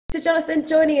So Jonathan,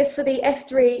 joining us for the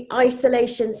F3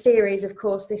 Isolation Series, of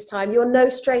course, this time. You're no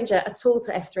stranger at all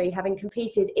to F3, having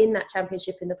competed in that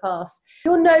championship in the past.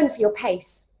 You're known for your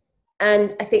pace,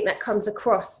 and I think that comes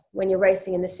across when you're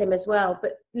racing in the sim as well.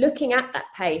 But looking at that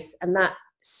pace and that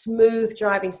smooth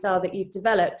driving style that you've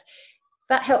developed,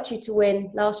 that helped you to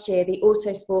win last year the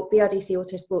BRDC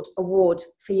Autosport Award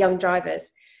for young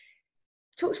drivers.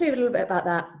 Talk to me a little bit about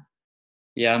that.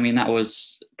 Yeah, I mean, that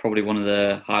was probably one of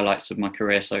the highlights of my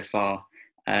career so far.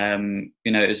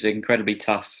 It was an incredibly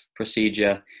tough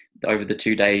procedure over the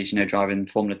 2 days, driving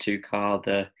the Formula 2 car,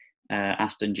 the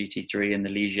Aston GT3 and the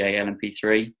Ligier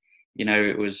LMP3.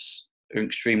 It was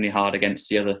extremely hard against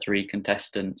the other three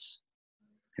contestants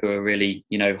who are really,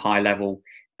 high level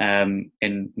in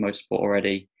motorsport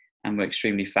already and were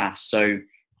extremely fast. So,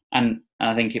 and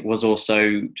I think it was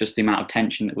also just the amount of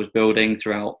tension that was building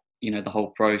throughout, the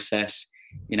whole process.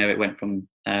 It went from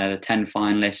the 10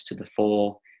 finalists to the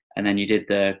 4, and then you did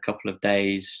the couple of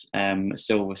days at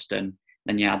Silverstone.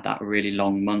 Then you had that really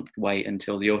long month wait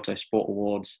until the Autosport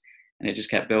Awards, and it just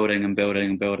kept building and building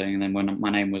and building. And then when my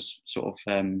name was sort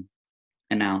of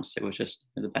announced, it was just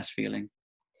the best feeling.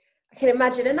 I can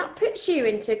imagine, and that puts you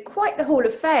into quite the Hall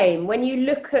of Fame. When you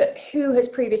look at who has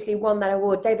previously won that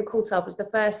award, David Coulthard was the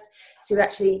first to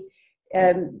actually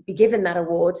be given that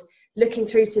award. Looking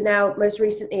through to now, most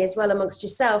recently as well, amongst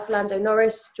yourself, Lando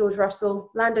Norris, George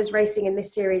Russell. Lando's racing in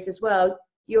this series as well.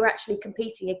 You're actually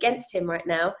competing against him right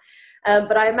now.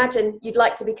 But I imagine you'd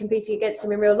like to be competing against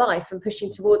him in real life and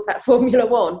pushing towards that Formula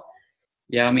One.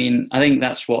 Yeah, I mean, I think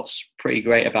that's what's pretty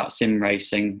great about sim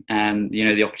racing and,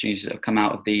 the opportunities that have come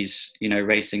out of these,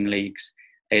 racing leagues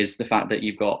is the fact that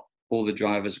you've got all the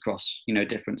drivers across,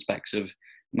 different specs of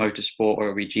motorsport, or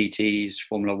it be GTs,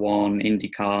 Formula One,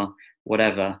 IndyCar,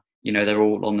 whatever. They're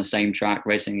all on the same track,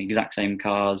 racing the exact same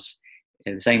cars,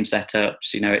 the same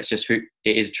setups. It's just it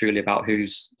is truly about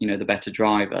who's, the better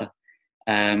driver.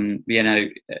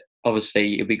 Obviously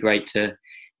it'd be great to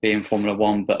be in Formula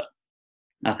One, but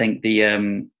I think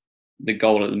the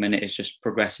goal at the minute is just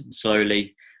progressing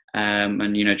slowly,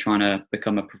 and trying to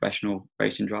become a professional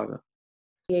racing driver.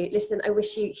 Listen, I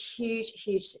wish you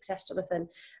huge success, Jonathan.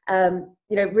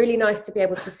 Really nice to be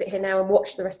able to sit here now and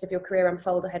watch the rest of your career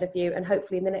unfold ahead of you, and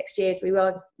hopefully in the next years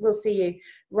we'll see you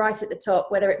right at the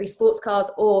top, whether it be sports cars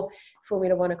or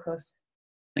Formula One, of course.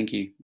 Thank you.